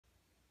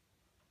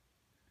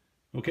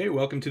Okay,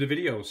 welcome to the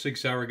video. Sig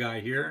Sauer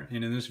guy here,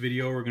 and in this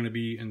video we're going to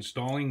be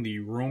installing the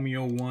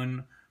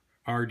Romeo1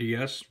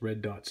 RDS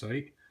red dot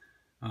sight.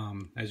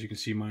 As you can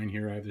see mine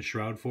here, I have the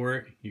shroud for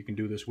it. You can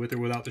do this with or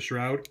without the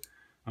shroud.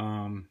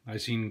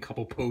 I've seen a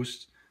couple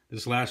posts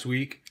this last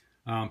week,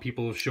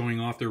 people showing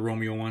off their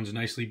Romeo1s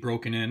nicely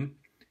broken in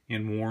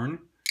and worn.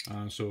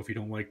 So if you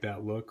don't like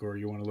that look or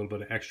you want a little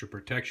bit of extra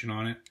protection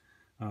on it,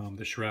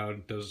 the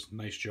shroud does a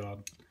nice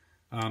job.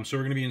 So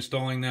we're going to be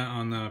installing that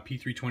on the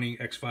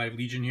P320 X5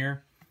 Legion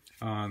here.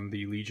 On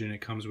the Legion, it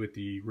comes with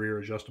the rear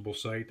adjustable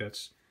sight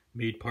that's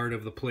made part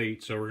of the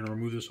plate. So we're going to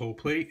remove this whole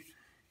plate,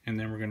 and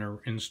then we're going to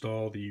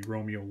install the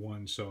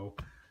Romeo1. So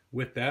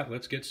with that,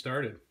 let's get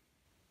started.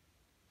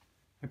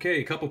 Okay,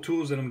 a couple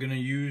tools that I'm going to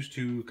use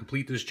to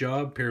complete this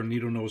job. Pair of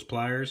needle nose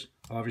pliers,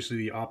 obviously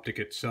the optic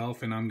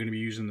itself, and I'm going to be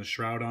using the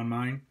shroud on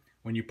mine.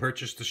 When you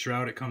purchase the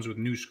shroud, it comes with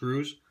new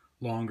screws,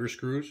 longer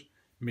screws.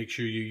 Make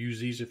sure you use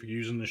these if you're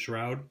using the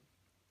shroud.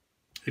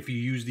 If you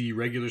use the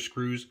regular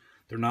screws,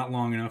 they're not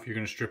long enough. You're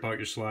going to strip out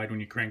your slide when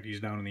you crank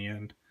these down in the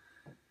end.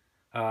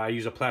 I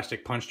use a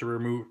plastic punch to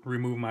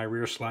remove my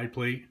rear slide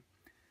plate.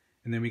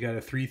 And then we got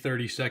a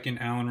 3/32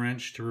 Allen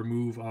wrench to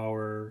remove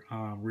our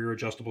rear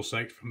adjustable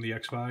sight from the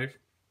X5.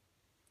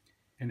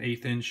 An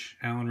 1/8"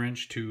 Allen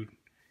wrench to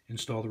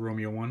install the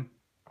Romeo1.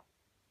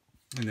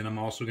 And then I'm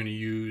also going to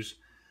use,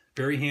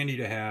 very handy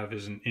to have,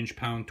 is an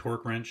inch-pound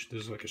torque wrench.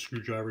 This is like a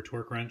screwdriver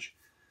torque wrench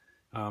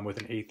with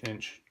an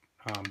 1/8"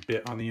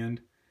 bit on the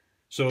end.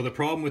 So the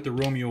problem with the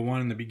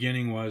Romeo1 in the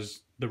beginning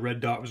was the red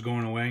dot was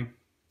going away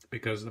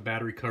because the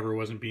battery cover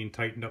wasn't being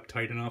tightened up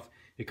tight enough.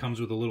 It comes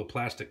with a little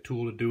plastic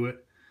tool to do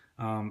it,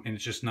 and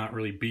it's just not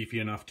really beefy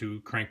enough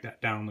to crank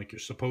that down like you're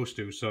supposed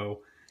to.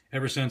 So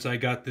ever since I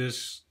got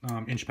this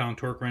inch-pound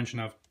torque wrench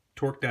and I've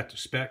torqued that to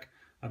spec,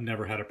 I've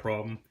never had a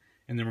problem.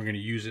 And then we're going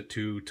to use it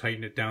to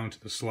tighten it down to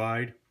the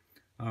slide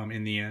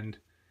in the end.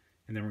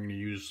 And then we're going to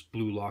use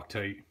blue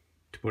Loctite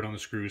to put on the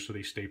screws so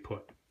they stay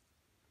put.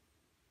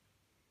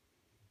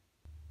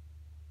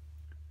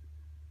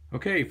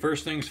 Okay,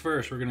 first things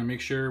first, we're going to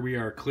make sure we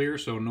are clear,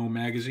 so no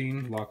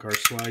magazine. Lock our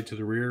slide to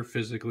the rear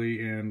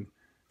physically and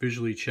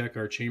visually check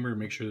our chamber,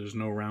 make sure there's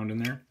no round in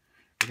there.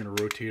 We're going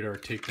to rotate our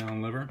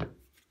takedown lever,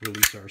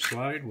 release our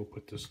slide. We'll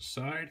put this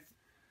aside.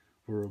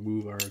 We'll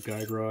remove our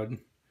guide rod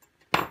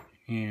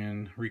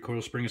and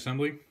recoil spring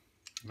assembly,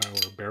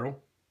 our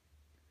barrel.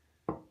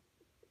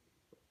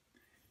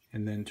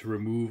 And then to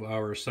remove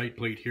our sight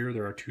plate here,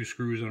 there are two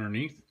screws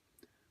underneath.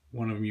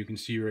 One of them you can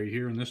see right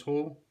here in this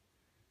hole.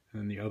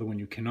 And the other one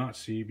you cannot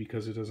see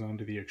because it is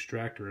onto the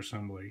extractor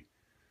assembly.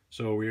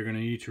 So we are going to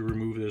need to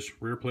remove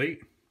this rear plate.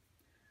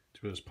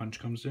 That's where this punch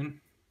comes in.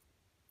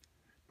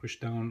 Push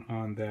down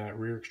on that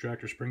rear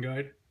extractor spring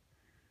guide.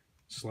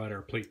 Slide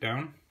our plate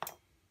down.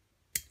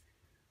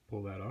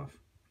 Pull that off.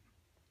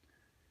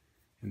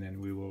 And then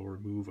we will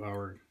remove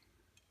our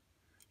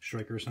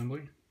striker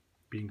assembly.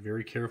 Being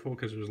very careful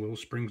because there's little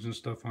springs and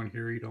stuff on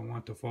here you don't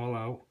want to fall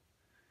out.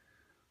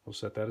 We'll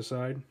set that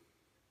aside.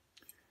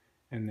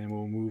 And then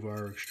we'll move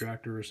our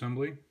extractor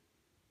assembly.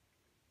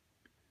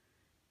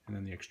 And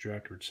then the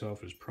extractor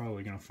itself is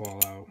probably going to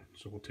fall out,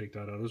 so we'll take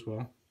that out as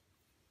well.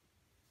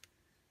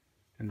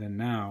 And then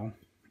now,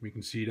 we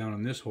can see down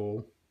in this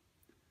hole,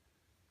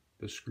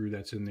 the screw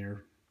that's in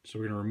there. So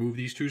we're going to remove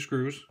these two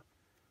screws.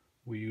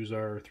 We use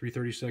our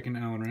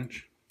 3/32 Allen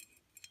wrench.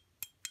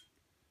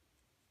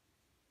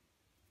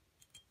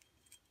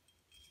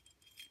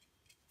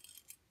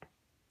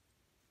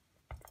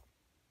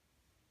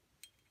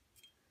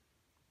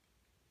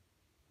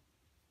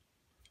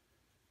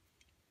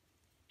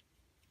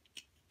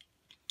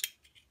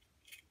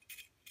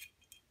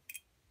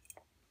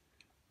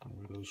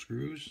 Those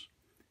screws,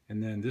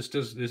 and then this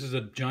is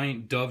a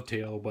giant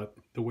dovetail, but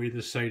the way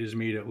this sight is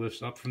made, it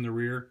lifts up from the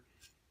rear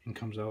and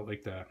comes out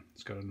like that.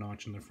 It's got a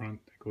notch in the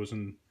front that goes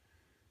into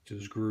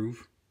this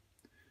groove.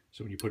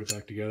 So when you put it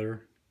back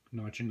together,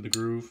 notch into the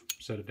groove,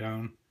 set it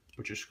down,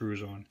 put your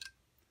screws on.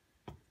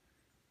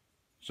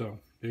 So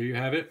there you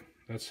have it.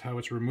 That's how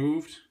it's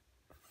removed.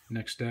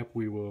 Next step,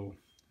 we will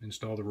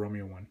install the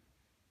Romeo1.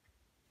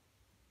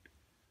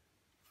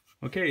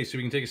 Okay, so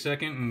we can take a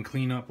second and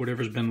clean up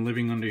whatever's been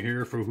living under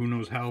here for who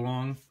knows how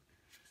long.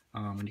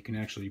 And you can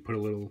actually put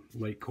a little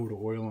light coat of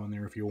oil on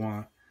there if you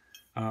want.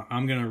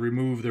 I'm going to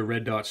remove the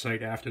red dot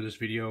sight after this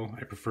video.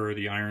 I prefer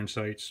the iron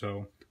sight,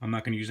 so I'm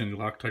not going to use any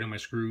Loctite on my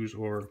screws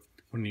or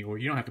put any oil.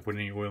 You don't have to put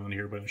any oil in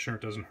here, but I'm sure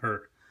it doesn't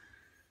hurt.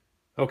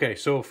 Okay,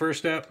 so first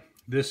step,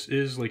 this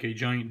is like a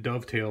giant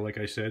dovetail, like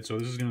I said. So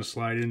this is going to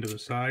slide into the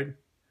side,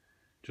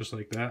 just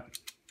like that.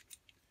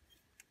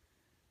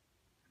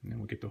 And then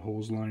we'll get the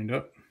holes lined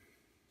up.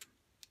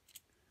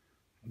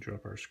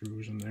 Drop our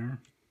screws in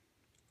there,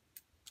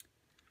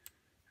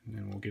 and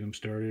then we'll get them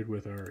started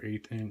with our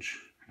 1/8"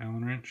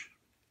 Allen wrench,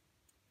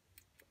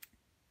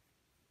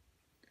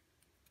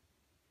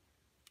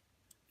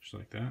 just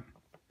like that.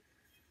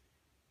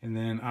 And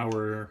then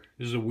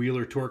this is a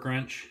Wheeler torque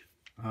wrench.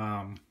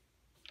 For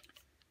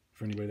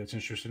anybody that's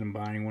interested in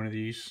buying one of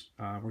these,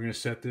 we're going to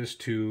set this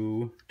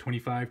to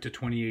 25 to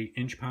 28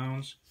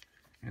 inch-pounds,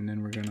 and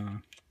then we're going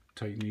to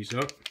tighten these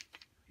up.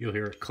 You'll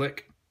hear it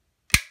click,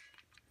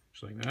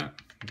 just like that.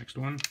 Next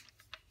one.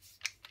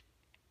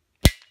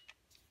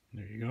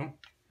 There you go.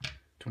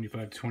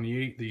 25 to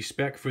 28. The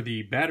spec for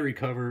the battery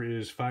cover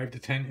is 5 to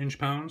 10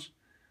 inch-pounds.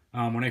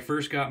 When I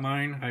first got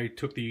mine, I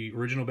took the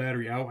original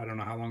battery out. I don't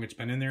know how long it's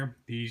been in there.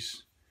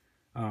 These,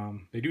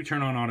 they do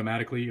turn on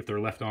automatically if they're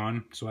left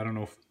on. So I don't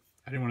know if,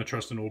 I didn't want to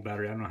trust an old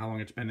battery. I don't know how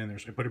long it's been in there.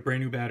 So I put a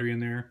brand new battery in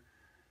there.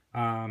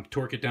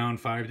 Torque it down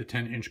 5 to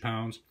 10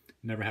 inch-pounds.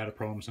 Never had a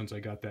problem since I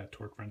got that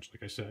torque wrench,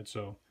 like I said.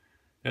 So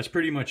that's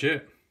pretty much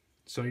it.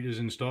 Sight is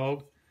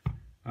installed.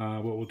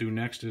 What we'll do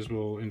next is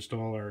we'll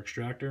install our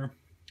extractor.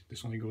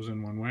 This only goes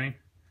in one way.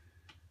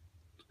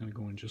 It's going to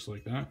go in just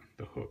like that,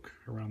 the hook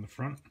around the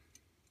front.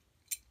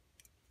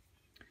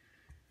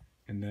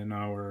 And then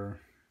our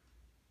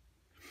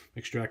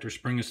extractor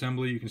spring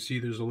assembly, you can see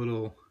there's a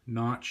little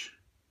notch.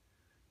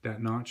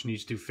 That notch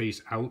needs to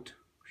face out,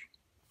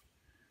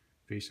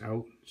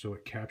 so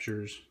it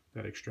captures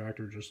that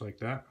extractor just like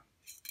that.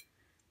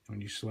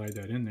 When you slide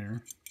that in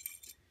there,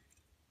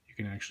 you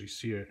can actually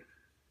see it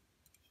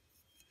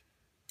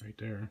right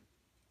there,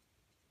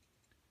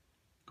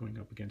 going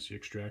up against the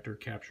extractor,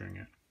 capturing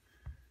it.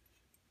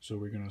 So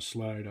we're going to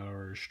slide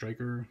our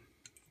striker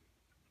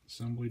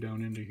assembly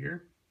down into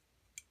here.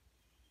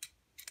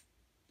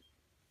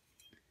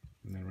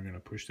 And then we're going to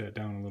push that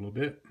down a little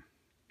bit,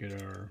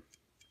 get our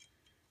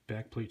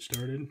back plate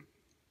started.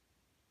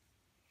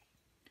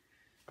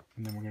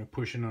 And then we're going to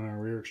push in on our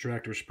rear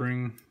extractor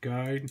spring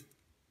guide,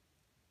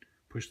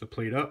 push the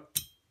plate up,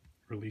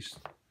 release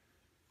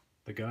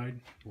the guide,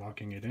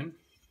 locking it in.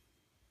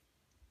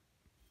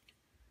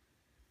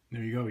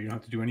 There you go. You don't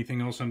have to do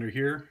anything else under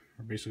here.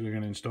 We're basically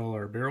going to install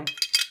our barrel,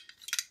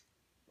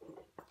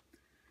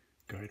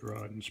 guide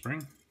rod and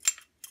spring.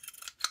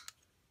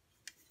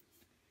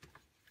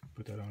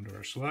 Put that onto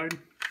our slide.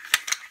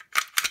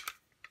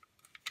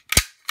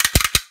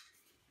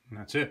 And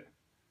that's it.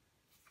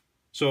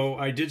 So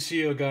I did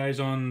see a guys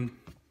on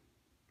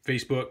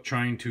Facebook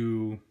trying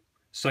to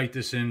sight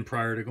this in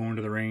prior to going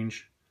to the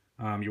range.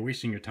 You're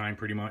wasting your time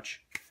pretty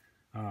much.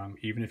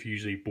 Even if you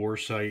use a bore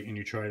sight and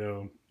you try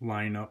to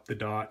line up the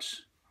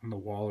dots on the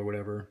wall or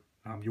whatever,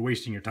 you're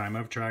wasting your time.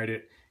 I've tried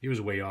it. It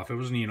was way off. It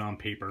wasn't even on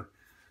paper.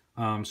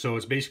 So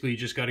it's basically you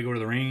just got to go to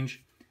the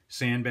range,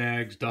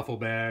 sandbags, duffel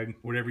bag,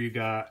 whatever you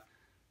got,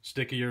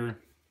 stick your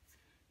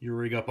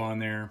rig up on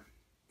there,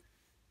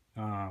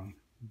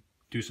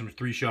 do some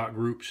 3-shot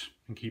groups,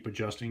 and keep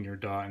adjusting your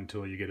dot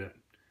until you get it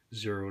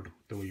zeroed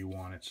the way you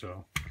want it.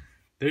 So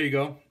there you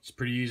go. It's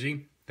pretty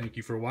easy. Thank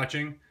you for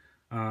watching.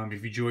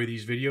 If you enjoy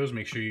these videos,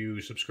 make sure you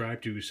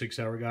subscribe to Sig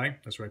Sauer Guy.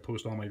 That's where I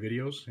post all my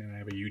videos, and I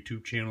have a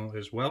YouTube channel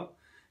as well.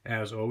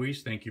 As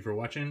always, thank you for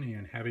watching,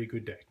 and have a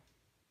good day.